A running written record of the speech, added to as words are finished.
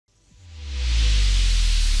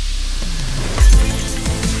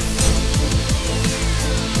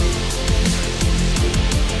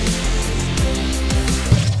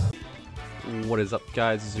is up,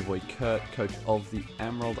 guys? This is your boy Kurt, coach of the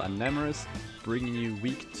Emerald Anemoris, bringing you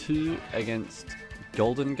week 2 against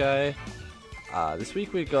Golden Guy. This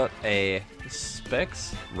week we got a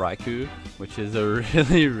Specs Raikou, which is a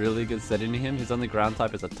really good set into him. His only ground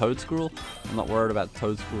type is a Toedscruel. I'm not worried about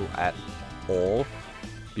Toedscruel at all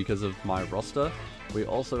because of my roster. We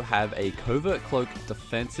also have a Covert Cloak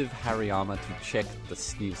defensive Hariyama to check the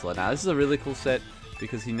Sneasler. Now this is a really cool set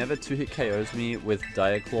because he never 2-hit KOs me with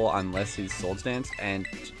Dire Claw unless he's Swords Dance, and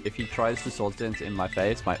if he tries to Swords Dance in my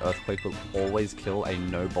face, my Earthquake will always kill a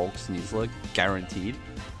no-bulk Sneasler, guaranteed.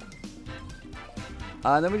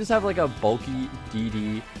 Then we just have like a bulky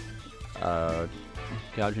DD,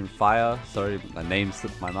 Gouging Fire, sorry, my name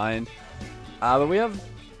slipped my mind. But we have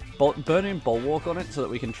Burning Bulwark on it so that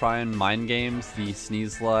we can try and mind games the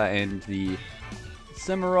Sneasler and the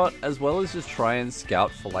Cimarrot, as well as just try and scout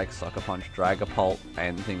for like Sucker Punch, Dragapult,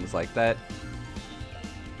 and things like that.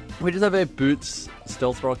 We just have a Boots,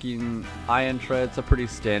 Stealth Rocking, Iron Treads, are pretty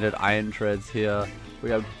standard Iron Treads here. We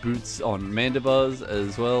have Boots on Mandibuzz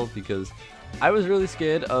as well, because I was really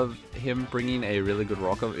scared of him bringing a really good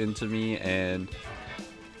Rocker into me, and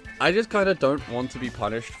I just kind of don't want to be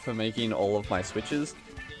punished for making all of my switches.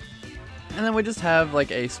 And then we just have like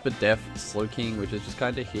a Spadef Slowking, which is just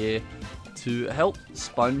kind of here to help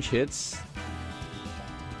sponge hits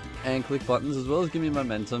and click buttons, as well as give me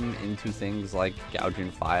momentum into things like Gouging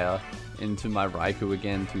Fire, into my Raikou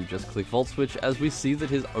again to just click Volt Switch, as we see that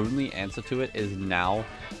his only answer to it is now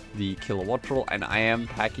the Kilowattrel, and I am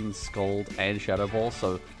packing Scald and Shadow Ball,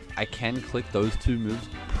 so I can click those two moves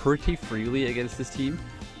pretty freely against this team.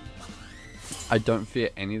 I don't fear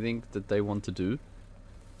anything that they want to do.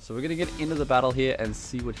 So we're going to get into the battle here and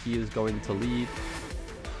see what he is going to lead,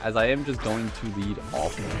 as I am just going to lead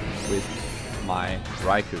off with my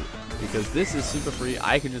Raikou, because this is super free.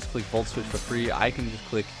 I can just click Volt Switch for free. I can just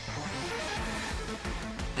click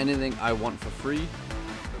anything I want for free.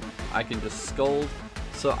 I can just Scold.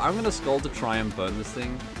 So I'm going to Scold to try and burn this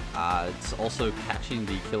thing. It's also catching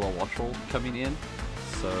the Kilowattrel coming in,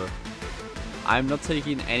 so I'm not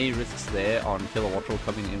taking any risks there on Kilowattrel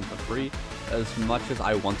coming in for free, as much as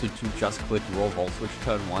I wanted to just click Raw Volt Switch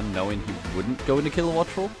turn 1 knowing he wouldn't go into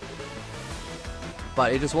Kilowattrel.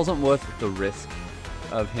 But it just wasn't worth the risk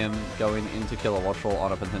of him going into Kilowattrel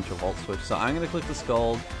on a potential Volt Switch. So I'm going to click the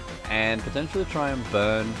Scald and potentially try and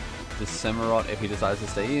burn the Cimarrot if he decides to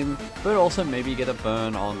stay in, but also maybe get a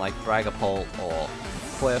burn on like Dragapult or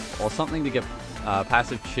Clef or something to get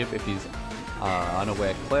passive chip if he's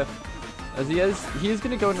unaware Clef. As he is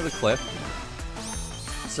going to go into the Clef.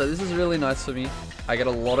 So this is really nice for me. I get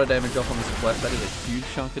a lot of damage off on this Clef. That is a huge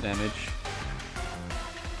chunk of damage.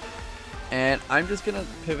 And I'm just going to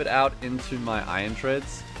pivot out into my Iron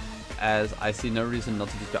Treads, as I see no reason not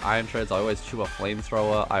to just go Iron Treads. I always chew a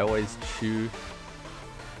Flamethrower. I always chew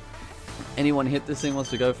anyone hit this thing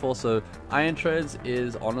wants to go for. So Iron Treads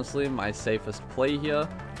is honestly my safest play here,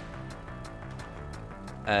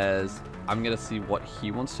 as I'm going to see what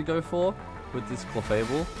he wants to go for with this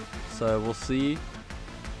Clefable. So we'll see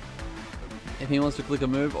if he wants to click a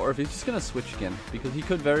move or if he's just going to switch again, because he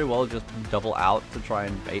could very well just double out to try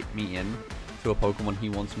and bait me in to a Pokemon he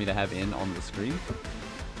wants me to have in on the screen.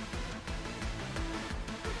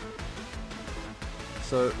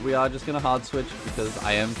 So we are just going to hard switch because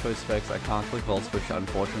I am Choice Specs. I can't click Volt Switch,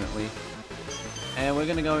 unfortunately. And we're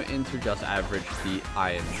going to go into just average the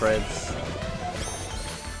Iron Treads,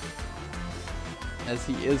 as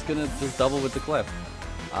he is going to just double with the Clef.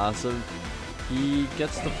 So he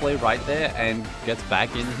gets to play right there and gets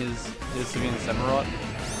back in his Simian Cimarrot.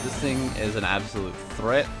 This thing is an absolute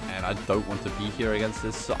threat, and I don't want to be here against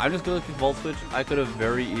this. So I'm just going to click Volt Switch. I could have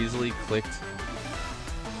very easily clicked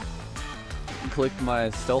my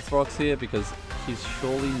Stealth Rocks here, because he's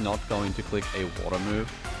surely not going to click a water move.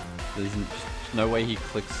 There's no way he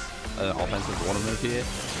clicks an offensive water move here.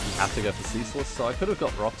 You have to go for Ceaseless. So I could have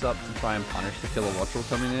got Rocks up to try and punish the Kilowattrel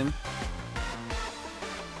coming in.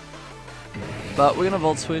 But we're going to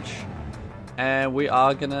Volt Switch, and we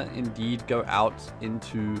are going to indeed go out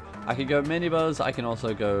into... I can go Mandibuzz, I can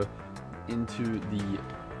also go into the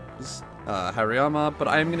Hariyama, but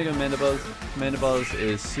I am going to go Mandibuzz. Mandibuzz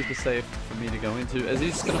is super safe for me to go into, as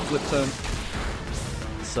he's just going to Flip Turn.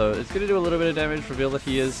 So it's going to do a little bit of damage, reveal that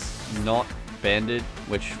he is not banded,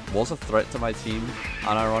 which was a threat to my team.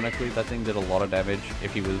 Unironically, that thing did a lot of damage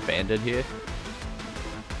if he was banded here.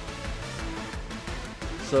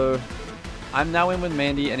 So I'm now in with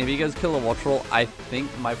Mandy, and if he goes Kilowattrel, I think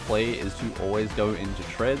my play is to always go into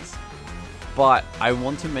Treads. But I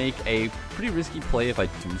want to make a pretty risky play if I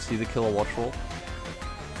do see the Kilowattrel.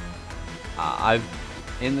 I've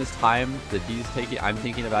in this time that he's taking, I'm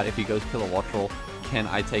thinking about if he goes Kilowattrel, can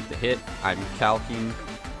I take the hit? I'm calcing,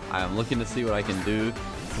 I'm looking to see what I can do,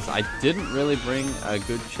 because I didn't really bring a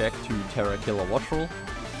good check to Terra Kilowattrel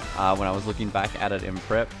when I was looking back at it in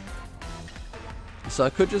prep. So I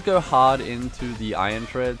could just go hard into the Iron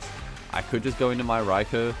Treads, I could just go into my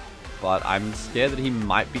Raikou, but I'm scared that he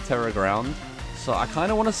might be Terra Ground. So I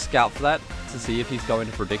kind of want to scout for that to see if he's going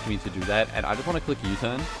to predict me to do that, and I just want to click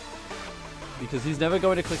U-turn. Because he's never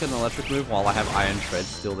going to click an electric move while I have Iron Tread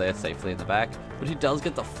still there safely in the back. But he does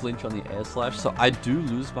get the flinch on the air slash, so I do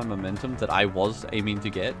lose my momentum that I was aiming to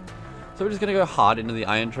get. So we're just going to go hard into the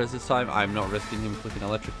Iron Treads this time. I'm not risking him clicking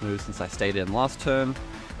electric move since I stayed in last turn.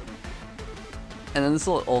 And then this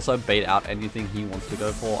will also bait out anything he wants to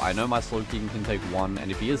go for. I know my Slowking can take 1,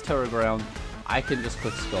 and if he is Terra Ground, I can just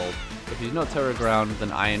click Scald. If he's not Terra Ground,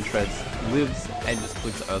 then Iron Treads lives and just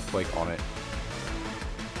clicks Earthquake on it.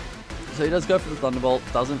 So he does go for the Thunderbolt,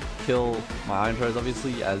 doesn't kill my Iron Treads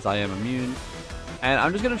obviously, as I am immune. And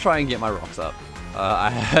I'm just going to try and get my rocks up. I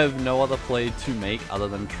have no other play to make other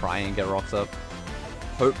than try and get rocks up.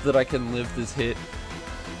 Hope that I can live this hit.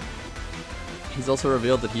 He's also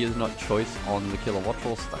revealed that he is not choice on the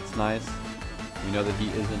Kilowattrel, so that's nice. We know that he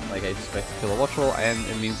isn't like a spec Kilowattrel, and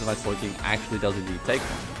it means that my Slowking actually does indeed take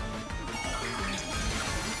one.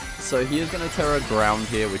 So he is going to Terra Ground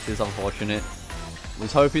here, which is unfortunate.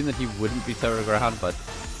 Was hoping that he wouldn't be Terra Ground, but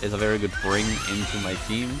is a very good bring into my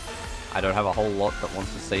team. I don't have a whole lot that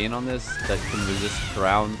wants to stay in on this that can resist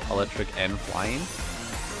ground, electric, and flying.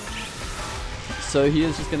 So he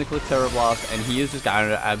is just going to click Terra Blast, and he is just going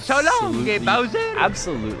to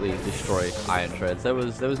absolutely destroy Iron Treads. There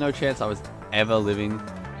was no chance I was ever living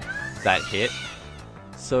that hit.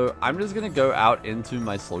 So I'm just going to go out into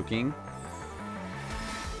my Slowking.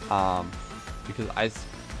 Because I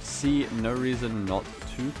see no reason not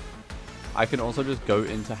to. I can also just go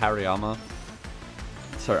into Hariyama.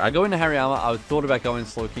 Sorry, I go into Hariyama. I thought about going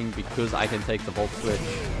Slowking because I can take the Volt Switch.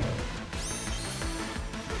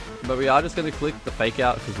 But we are just going to click the Fake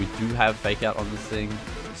Out because we do have Fake Out on this thing.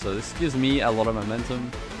 So this gives me a lot of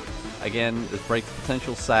momentum. Again, this breaks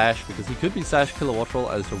potential Sash because he could be Sash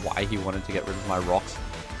Kilowattrel as to why he wanted to get rid of my rocks.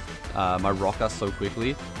 My Rocker so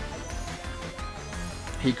quickly.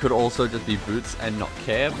 He could also just be Boots and not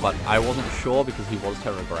care, but I wasn't sure because he was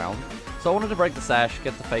Terra Ground. So I wanted to break the Sash,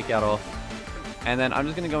 get the Fake Out off, and then I'm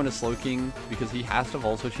just going to go into Slowking because he has to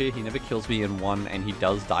Volt Switch here. He never kills me in 1, and he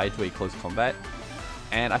does die to a close combat.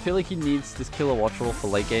 And I feel like he needs this Kilowattrel for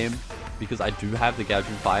late game because I do have the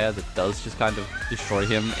Gouging Fire that does just kind of destroy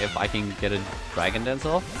him if I can get a Dragon Dance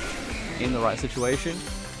off in the right situation.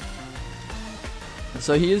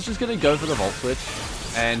 So he is just going to go for the Volt Switch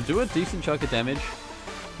and do a decent chunk of damage.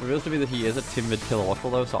 Reveals to me that he is a timid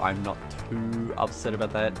Kilowattrel though, so I'm not too upset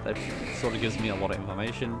about that. That sort of gives me a lot of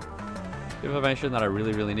information. Information that I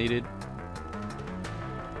really needed.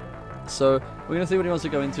 So we're going to see what he wants to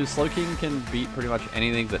go into. Slowking can beat pretty much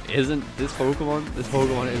anything that isn't this Pokemon. This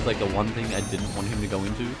Pokemon is like the one thing I didn't want him to go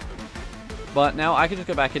into. But now I can just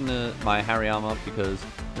go back into my Hariyama because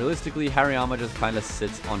realistically Hariyama just kind of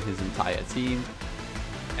sits on his entire team.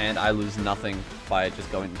 And I lose nothing by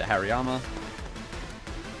just going into Hariyama.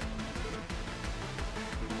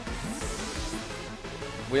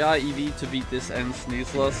 We are EV to beat this and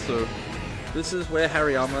Sneasler, so this is where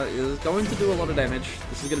Hariyama is going to do a lot of damage.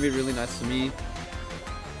 This is going to be really nice for me.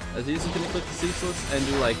 As he's going to click the Ceaseless and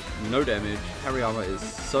do like no damage. Hariyama is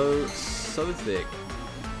so thick.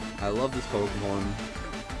 I love this Pokemon.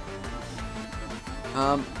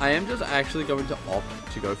 I am just actually going to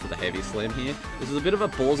opt to go for the Heavy Slam here. This is a bit of a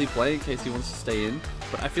ballsy play in case he wants to stay in,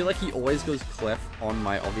 but I feel like he always goes Clef on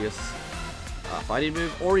my obvious fighting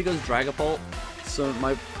move, or he goes Dragapult. So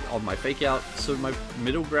on my Fake Out, so my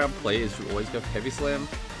middle ground play is to always go for Heavy Slam.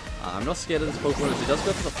 I'm not scared of this Pokemon as he does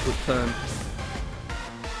go for the Flip Turn.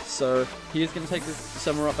 So he is going to take this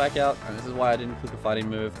Samurott back out, and this is why I didn't click a fighting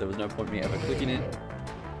move. There was no point me ever clicking it.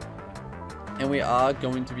 And we are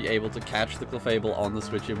going to be able to catch the Clefable on the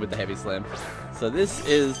switch in with the Heavy Slam. So this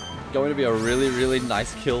is going to be a really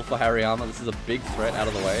nice kill for Hariyama. This is a big threat out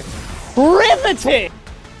of the way. Riveting!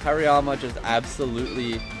 Hariyama just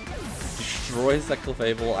absolutely destroys that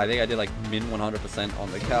Clefable. I think I did like min 100%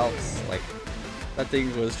 on the calcs. Like, that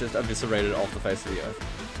thing was just eviscerated off the face of the earth.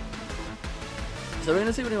 So we're going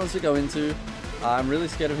to see what he wants to go into. I'm really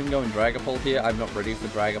scared of him going Dragapult here. I'm not ready for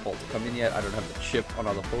Dragapult to come in yet. I don't have the chip on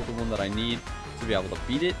other Pokemon that I need to be able to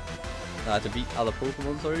beat it. To beat other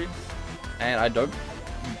Pokemon, sorry. And I don't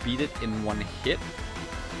beat it in one hit.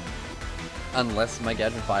 Unless my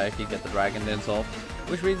Gouging Fire can get the Dragon Dance off.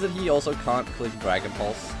 Which means that he also can't click Dragon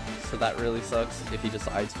Pulse. So that really sucks if he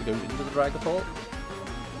decides to go into the Dragapult.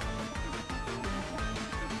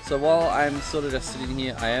 So while I'm sort of just sitting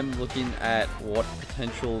here, I am looking at what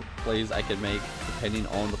potential plays I can make depending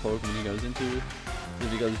on the Pokemon he goes into. So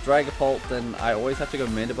if he goes Dragapult, then I always have to go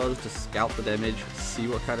Mandibuzz to scout the damage, see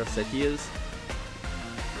what kind of set he is,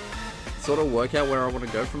 sort of work out where I want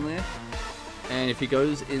to go from there. And if he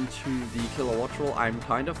goes into the Kilowattrel, I'm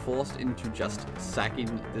kind of forced into just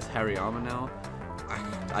sacking this Hariyama now.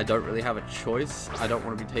 I don't really have a choice. I don't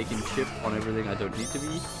want to be taking chip on everything I don't need to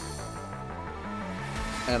be.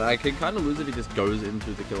 And I can kind of lose if he just goes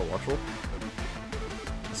into the Kilowattrel.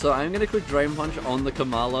 So I'm going to click Drain Punch on the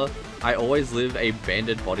Kamala. I always live a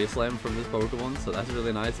banded Body Slam from this Pokemon, so that's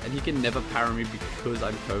really nice. And he can never para me because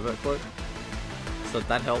I'm Covert Cloak. So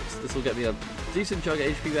that helps. This will get me a decent chunk of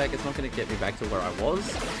HP back. It's not going to get me back to where I was,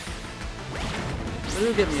 but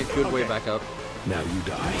it'll get me a good way back up. Now you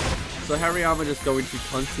die. So Hariyama just going to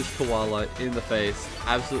punch this Koala in the face,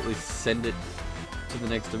 absolutely send it to the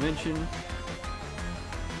next dimension.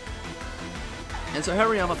 And so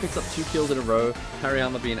Hariyama picks up 2 kills in a row.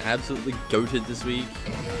 Hariyama being absolutely goated this week.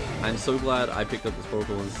 I'm so glad I picked up this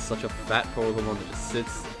Pokemon. It's such a fat Pokemon that just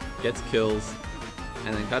sits, gets kills,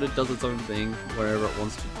 and then kind of does its own thing wherever it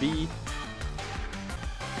wants to be.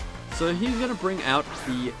 So he's going to bring out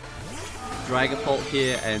the Dragapult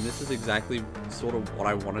here, and this is exactly sort of what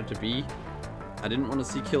I wanted to be. I didn't want to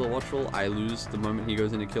see Kilowattrel. I lose the moment he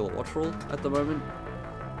goes into Kilowattrel at the moment.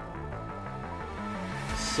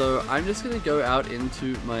 So I'm just going to go out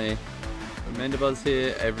into my Mandibuzz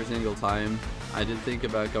here every single time. I did think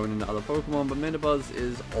about going into other Pokemon, but Mandibuzz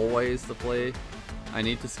is always the play. I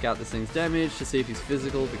need to scout this thing's damage to see if he's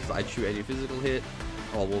physical, because I chew any physical hit.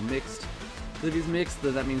 Oh, well, mixed. So if he's mixed,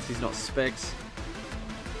 then that means he's not Specs,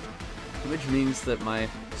 which means that my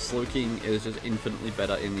Slowking is just infinitely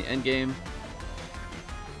better in the endgame,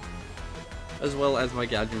 as well as my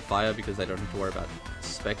Gouging Fire, because I don't have to worry about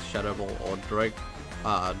Specs, Shadow Ball, or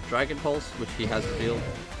Dragon Pulse, which he has revealed.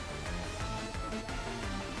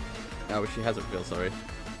 Which he hasn't revealed, sorry.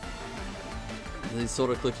 And he's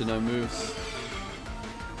sort of clicked to no moves.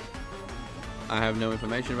 I have no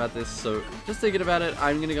information about this, so just thinking about it,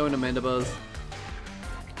 I'm going to go into Mandibuzz.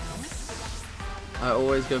 I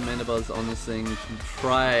always go Mandibuzz on this thing to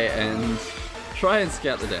try and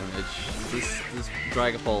scout the damage. This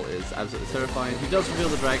Dragapult is absolutely terrifying. He does reveal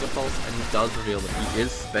the Dragapult, and he does reveal that he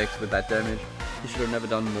is Specs with that damage. He should have never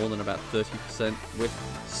done more than about 30%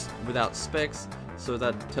 without Specs, so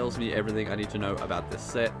that tells me everything I need to know about this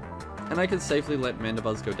set. And I can safely let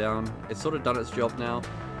Mandibuzz go down. It's sort of done its job now.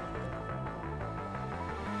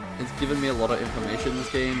 It's given me a lot of information in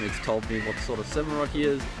this game. It's told me what sort of Samurott he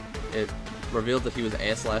is. It revealed that he was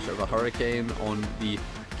Air Slash over Hurricane on the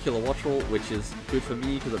Kilowattrel, which is good for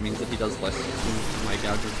me because it means that he does less to my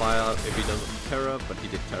Gouging Fire if he doesn't Terra, but he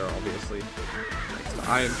did Terra obviously. Next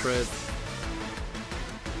to Iron Treads.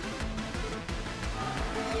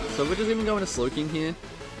 So we're just even going to Slowking here,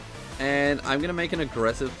 and I'm going to make an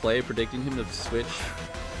aggressive play predicting him to switch,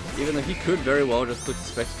 even though he could very well just click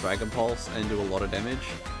Specs Dragon Pulse and do a lot of damage.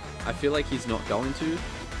 I feel like he's not going to,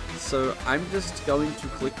 so I'm just going to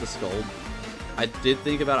click the Scald. I did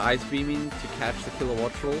think about Ice Beaming to catch the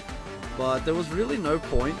Kilowattrel, but there was really no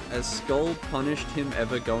point, as Scald punished him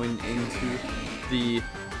ever going into the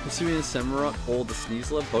Hisuian Samurott or the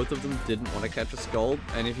Sneasler. Both of them didn't want to catch a Scald,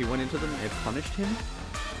 and if he went into them, it punished him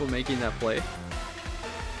for making that play.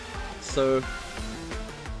 So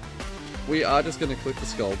we are just going to click the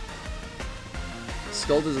Scald.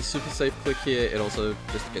 Scald is a super safe click here. It also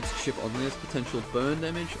just gets chip on this, potential burn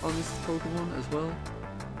damage on this Pokemon as well.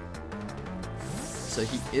 So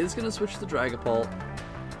he is going to switch the Dragapult,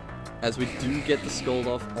 as we do get the Scald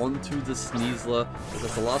off onto the Sneasler, because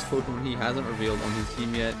that's the last Pokemon he hasn't revealed on his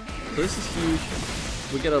team yet. So this is huge.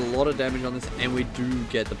 We get a lot of damage on this, and we do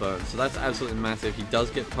get the burn. So that's absolutely massive. He does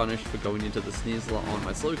get punished for going into the Sneasler on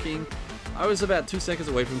my Slowking. I was about 2 seconds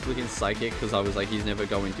away from clicking Psychic, because I was like, he's never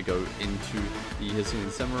going to go into the Hisuian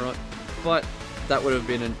Samurott. But that would have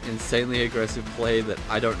been an insanely aggressive play that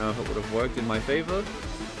I don't know if it would have worked in my favor.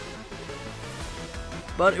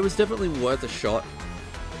 But it was definitely worth a shot.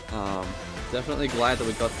 Definitely glad that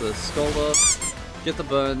we got the Scald off. Get the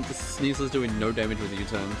burn. The Sneasler's doing no damage with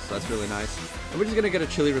U-turn, so that's really nice. And we're just going to get a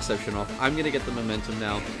Chilly Reception off. I'm going to get the momentum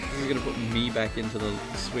now. This is going to put me back into the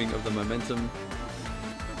swing of the momentum,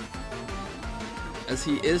 as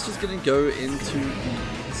he is just going to go into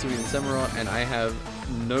the Hisuian Samurott, and I have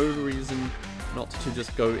no reason not to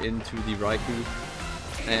just go into the Raikou.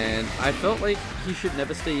 And I felt like he should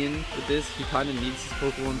never stay in with this. He kind of needs his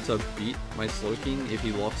Pokemon to beat my Slowking if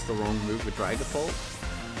he locks the wrong move with Dragapult.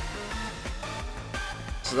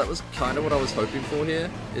 So that was kind of what I was hoping for here,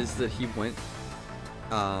 is that he went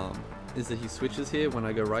is that he switches here when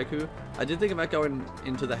I go Raikou. I did think about going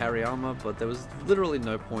into the Hariyama, but there was literally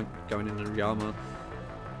no point going into Yama.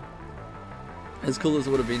 As cool as it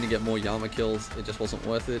would have been to get more Yama kills, it just wasn't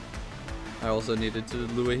worth it. I also needed to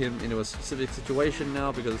lure him into a specific situation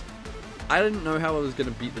now because I didn't know how I was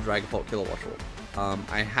going to beat the Dragapult Kilowattrel.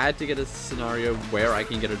 I had to get a scenario where I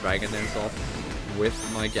can get a Dragon Dance off with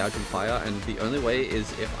my Gouging Fire, and the only way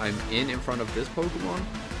is if I'm in front of this Pokemon,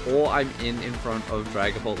 or I'm in front of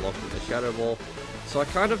Dragapult locked in the Shadow Ball. So I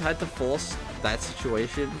kind of had to force that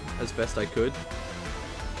situation as best I could.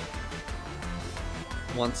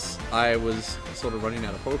 Once I was sort of running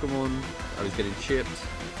out of Pokemon, I was getting chipped.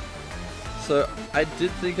 So I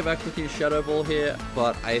did think about clicking Shadow Ball here,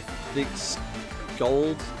 but I think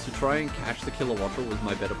Gold to try and catch the Kilowattrel was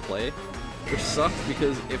my better play. Which sucked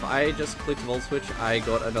because if I just clicked Volt Switch, I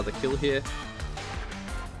got another kill here.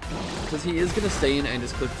 Because he is going to stay in and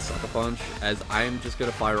just click the Sucker Punch, as I'm just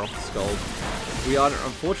going to fire off the Scald. We are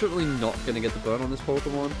unfortunately not going to get the burn on this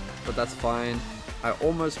Pokemon, but that's fine. I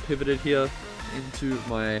almost pivoted here into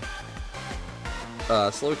my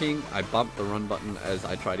Slowking. I bumped the run button as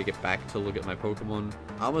I try to get back to look at my Pokemon.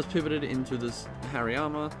 I almost pivoted into this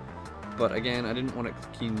Hariyama, but again, I didn't want to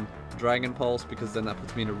click Dragon Pulse because then that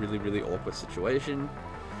puts me in a really awkward situation.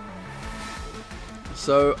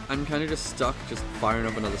 So I'm kind of just stuck just firing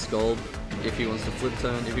up another Scald. If he wants to Flip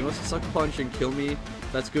Turn, if he wants to Sucker Punch and kill me,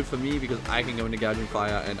 that's good for me because I can go into Gouging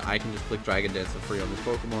Fire and I can just click Dragon Dance for free on this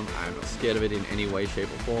Pokemon. I'm not scared of it in any way, shape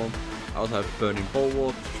or form. I also have Burning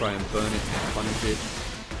Bulwark to try and burn it and punish it.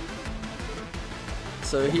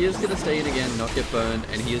 So he is going to stay in again, not get burned,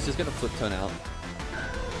 and he is just going to Flip Turn out.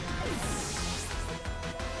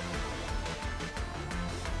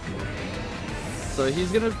 So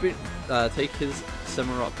he's going to take his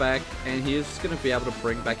Samurott back, and he is just going to be able to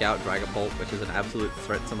bring back out Dragapult, which is an absolute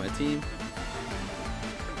threat to my team.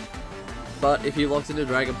 But if he locks into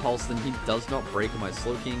Dragon Pulse, then he does not break my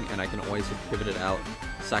Slowking, and I can always just pivot it out,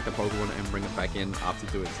 sack a Pokemon, and bring it back in after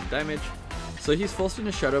doing some damage. So he's forced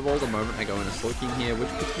into Shadow Ball the moment I go into Slowking here, which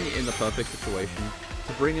puts me in the perfect situation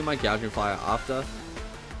to bring in my Gouging Fire after.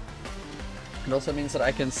 It also means that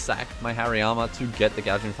I can sack my Hariyama to get the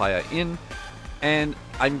Gouging Fire in, and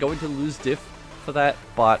I'm going to lose Diff for that,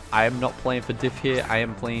 but I am not playing for Diff here.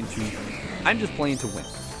 I'm just playing to win.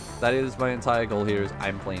 That is my entire goal here, is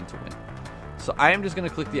I'm playing to win. So I am just going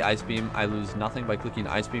to click the Ice Beam. I lose nothing by clicking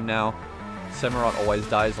Ice Beam now. Samurott always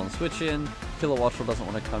dies on switch in. Kilowattrel doesn't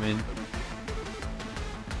want to come in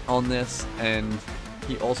on this, and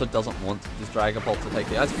he also doesn't want this Dragapult to take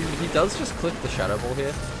the Ice Beam. He does just click the Shadow Ball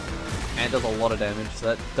here, and does a lot of damage, so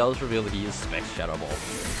that does reveal that he is Spec Shadow Ball.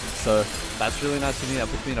 So that's really nice for me. That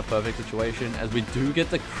puts me in a perfect situation, as we do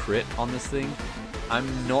get the crit on this thing.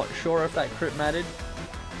 I'm not sure if that crit mattered.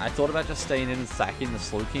 I thought about just staying in and sacking the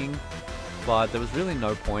Slowking, but there was really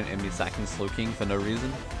no point in me sacking Slowking for no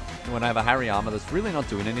reason when I have a Hariyama that's really not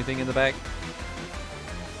doing anything in the back.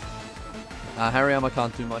 Hariyama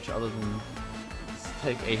can't do much other than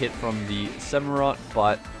take a hit from the Samurott,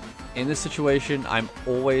 but in this situation, I'm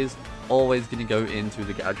always going to go into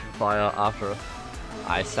the Gouging Fire after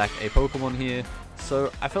I sack a Pokemon here.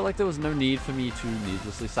 So I felt like there was no need for me to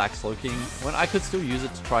needlessly sack Slowking when I could still use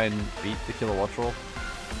it to try and beat the Kilowattrel.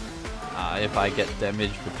 If I get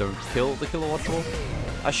damage but don't kill the Kilowattrel.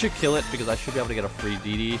 I should kill it because I should be able to get a free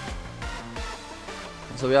DD.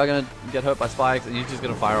 So we are going to get hurt by spikes, and he's just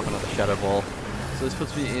going to fire off another Shadow Ball. So this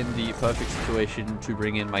puts me in the perfect situation to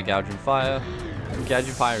bring in my Gouging Fire. And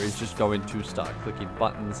Gouging Fire is just going to start clicking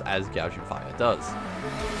buttons as Gouging Fire does.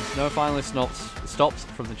 Snow finally stops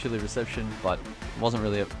from the chilly reception, but it wasn't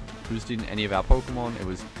really boosting any of our Pokemon. It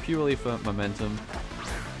was purely for momentum.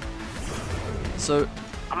 So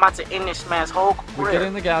I'm about to end this man's whole career. we're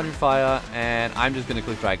getting the Gouging Fire, and I'm just going to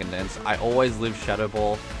click Dragon Dance. I always live Shadow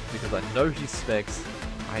Ball because I know he's Specs.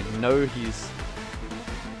 I know he's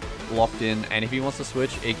locked in, and if he wants to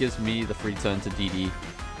switch, it gives me the free turn to DD.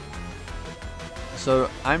 So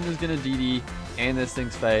I'm just going to DD in this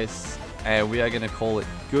thing's face, and we are going to call it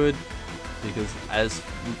good, because as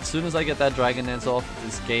soon as I get that Dragon Dance off,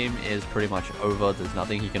 this game is pretty much over. There's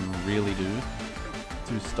nothing he can really do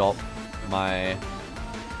to stop my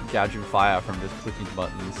Gouging Fire from just clicking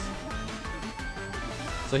buttons.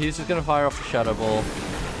 So he's just going to fire off the Shadow Ball,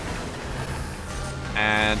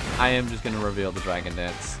 and I am just going to reveal the Dragon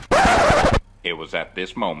Dance. It was at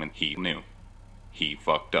this moment he knew. He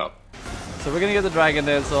fucked up. So we're going to get the Dragon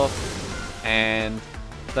Dance off, and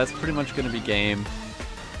that's pretty much going to be game.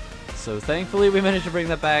 So thankfully we managed to bring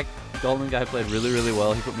that back. Golden Guy played really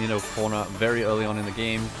well. He put me in a corner very early on in the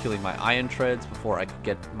game, killing my Iron Treads before I could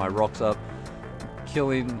get my rocks up,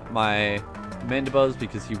 killing my Mandibuzz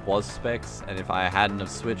because he was Specs, and if I hadn't have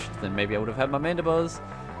switched, then maybe I would have had my Mandibuzz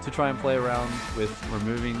to try and play around with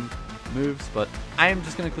removing moves, but I am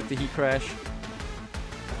just going to click the Heat Crash.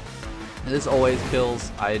 This always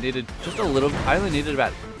kills. I needed just a little, I only needed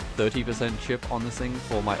about 30% chip on this thing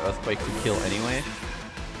for my Earthquake to kill anyway.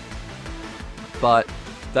 But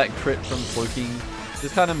that crit from Cloaking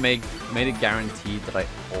just kind of made it guaranteed that I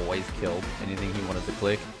always killed anything he wanted to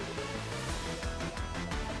click.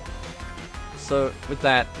 So with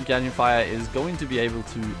that, Gouging Fire is going to be able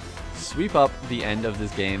to sweep up the end of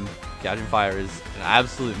this game. Gouging Fire is an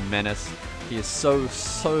absolute menace. He is so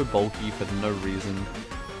bulky for no reason.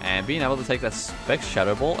 And being able to take that Specs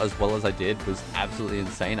Shadow Ball as well as I did was absolutely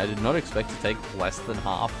insane. I did not expect to take less than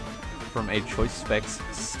half from a Choice Specs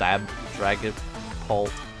Stab Dragon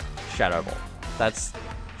Bolt Shadow Ball. That's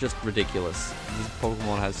just ridiculous. This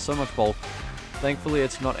Pokemon has so much bulk. Thankfully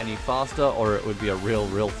it's not any faster or it would be a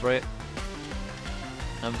real threat.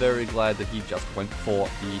 I'm very glad that he just went for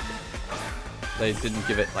they didn't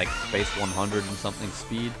give it like base 100 and something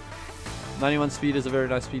speed. 91 speed is a very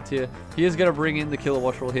nice speed tier. He is going to bring in the Killer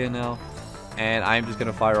Watch Roll here now. And I'm just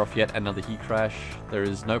going to fire off yet another Heat Crash. There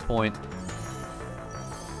is no point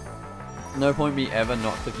me ever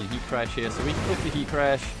not clicking Heat Crash here. So we can click the Heat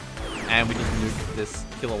Crash and we just nuke this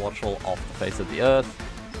Killer Watch Roll off the face of the earth.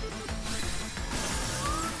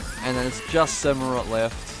 And then it's just Samurott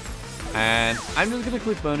left. And I'm just going to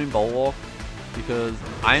click Burning Bulwark because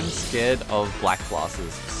I'm scared of Black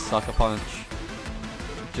Glasses. Sucker Punch.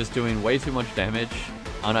 Just doing way too much damage.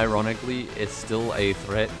 Unironically, it's still a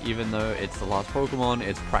threat, even though it's the last Pokemon,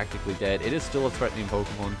 it's practically dead. It is still a threatening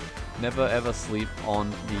Pokemon. Never ever sleep on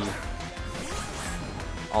the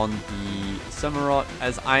Samurott,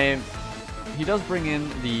 as he does bring in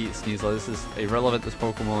the Sneasler. This is irrelevant, this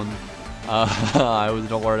Pokemon. I was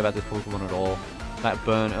not worried about this Pokemon at all. That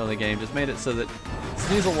burn early game just made it so that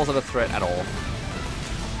Sneasler wasn't a threat at all.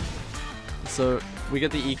 So we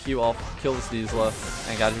get the EQ off, kill the Sneasler,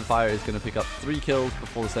 and Gouging Fire is going to pick up 3 kills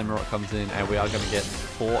before the Samurott comes in, and we are going to get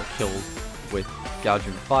 4 kills with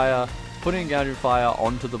Gouging Fire, putting Gouging Fire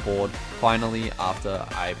onto the board finally after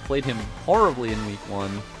I played him horribly in week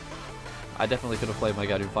 1. I definitely could have played my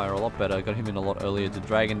Gouging Fire a lot better, got him in a lot earlier to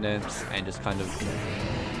Dragon Dance, and just kind of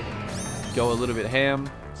go a little bit ham.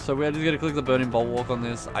 So we're just going to click the Burning Bulwark on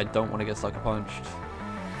this. I don't want to get Sucker Punched.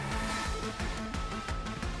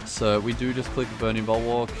 So we do just click the Burning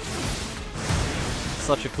Bulwark.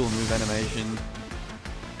 Such a cool move animation.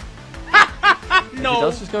 No! He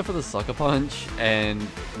does just go for the Sucker Punch, and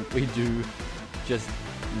we do just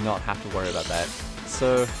not have to worry about that.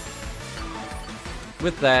 So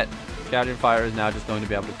with that, Gouging Fire is now just going to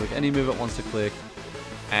be able to click any move it wants to click,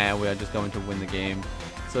 and we are just going to win the game.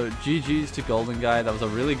 So GG's to Golden Guy. That was a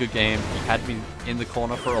really good game. He had me in the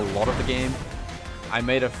corner for a lot of the game. I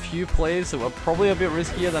made a few plays that were probably a bit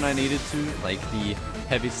riskier than I needed to, like the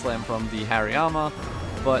Heavy Slam from the Hariyama,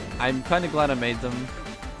 but I'm kind of glad I made them.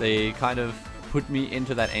 They kind of put me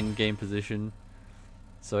into that end game position.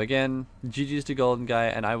 So again, GG's to Golden Guy,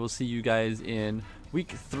 and I will see you guys in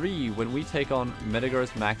week 3 when we take on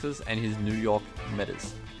Metagross Maxis and his New York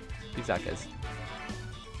Metas. Peace out, guys.